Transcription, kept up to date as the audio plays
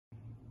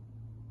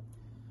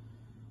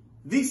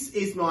This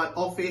is my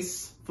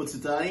office for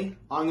today.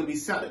 I'm going to be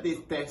sat at this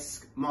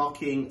desk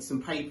marking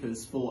some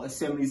papers for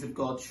Assemblies of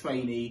God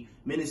trainee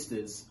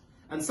ministers.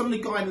 And some of the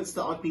guidance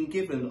that I've been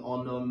given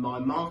on my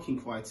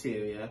marking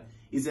criteria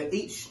is that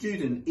each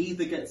student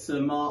either gets a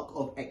mark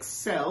of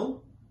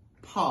excel,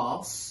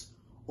 pass,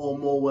 or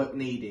more work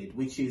needed,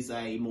 which is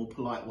a more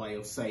polite way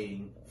of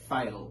saying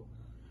fail.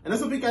 And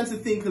as I began to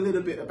think a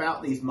little bit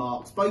about these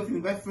marks, both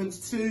in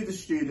reference to the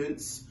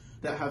students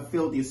that have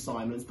filled the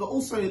assignments, but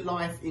also in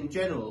life in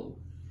general,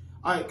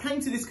 I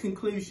came to this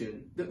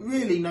conclusion that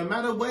really, no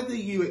matter whether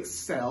you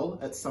excel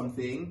at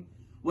something,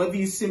 whether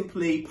you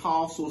simply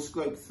pass or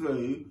scrape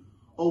through,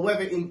 or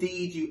whether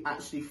indeed you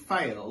actually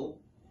fail,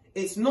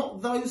 it's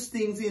not those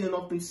things in and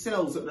of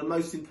themselves that are the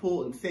most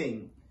important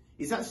thing.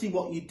 It's actually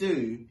what you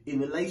do in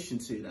relation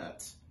to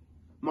that.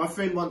 My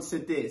friend once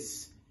said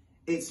this: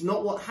 it's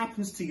not what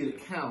happens to you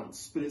that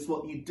counts, but it's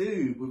what you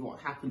do with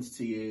what happens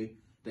to you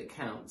that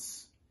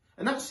counts.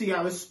 And actually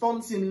our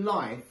response in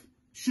life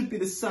should be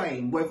the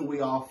same, whether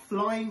we are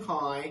flying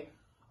high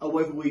or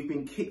whether we've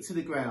been kicked to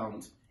the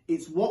ground.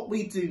 It's what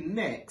we do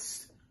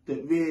next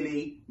that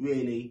really,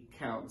 really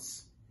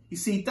counts. You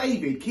see,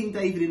 King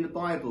David in the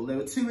Bible, there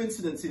were two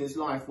incidents in his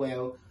life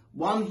where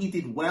one, he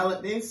did well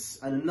at this,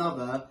 and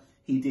another,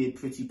 he did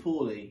pretty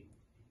poorly.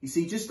 You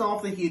see, just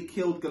after he had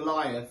killed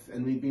Goliath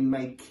and he'd been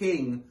made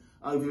king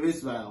over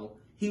Israel,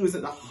 he was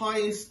at the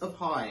highest of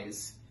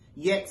highs,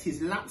 yet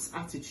his lax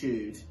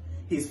attitude,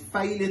 his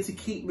failure to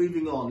keep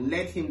moving on,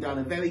 led him down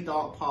a very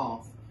dark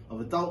path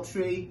of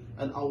adultery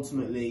and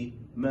ultimately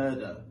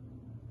murder.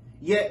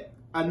 Yet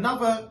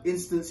another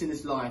instance in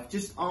his life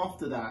just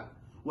after that,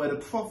 where the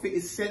prophet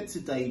is sent to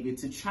David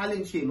to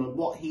challenge him on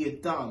what he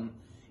had done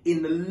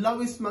in the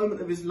lowest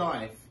moment of his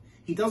life.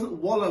 He doesn't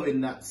wallow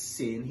in that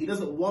sin, he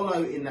doesn't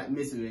wallow in that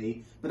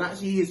misery, but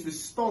actually his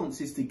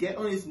response is to get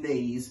on his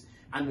knees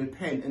and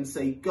repent and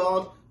say,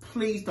 God,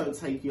 please don't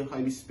take your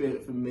Holy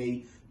Spirit from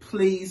me.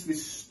 Please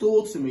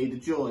restore to me the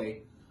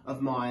joy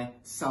of my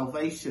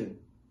salvation.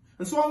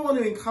 And so I want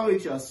to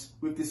encourage us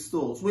with this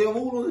thought. We are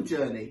all on a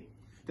journey.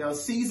 There are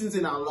seasons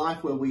in our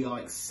life where we are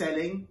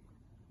excelling.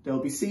 There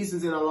will be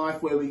seasons in our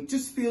life where it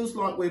just feels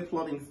like we're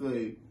plodding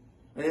through.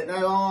 And yet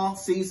there are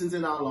seasons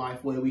in our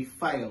life where we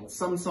fail.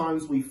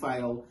 Sometimes we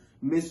fail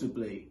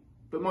miserably.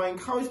 But my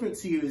encouragement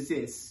to you is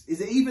this, is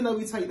that even though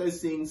we take those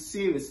things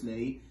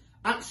seriously,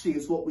 actually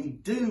it's what we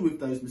do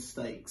with those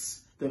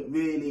mistakes that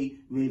really,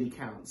 really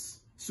counts.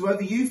 So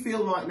whether you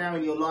feel right now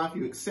in your life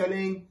you're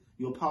excelling,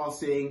 you're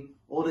passing,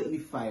 or that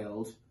you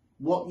failed,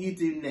 what you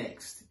do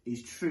next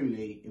is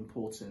truly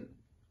important.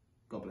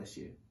 God bless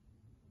you.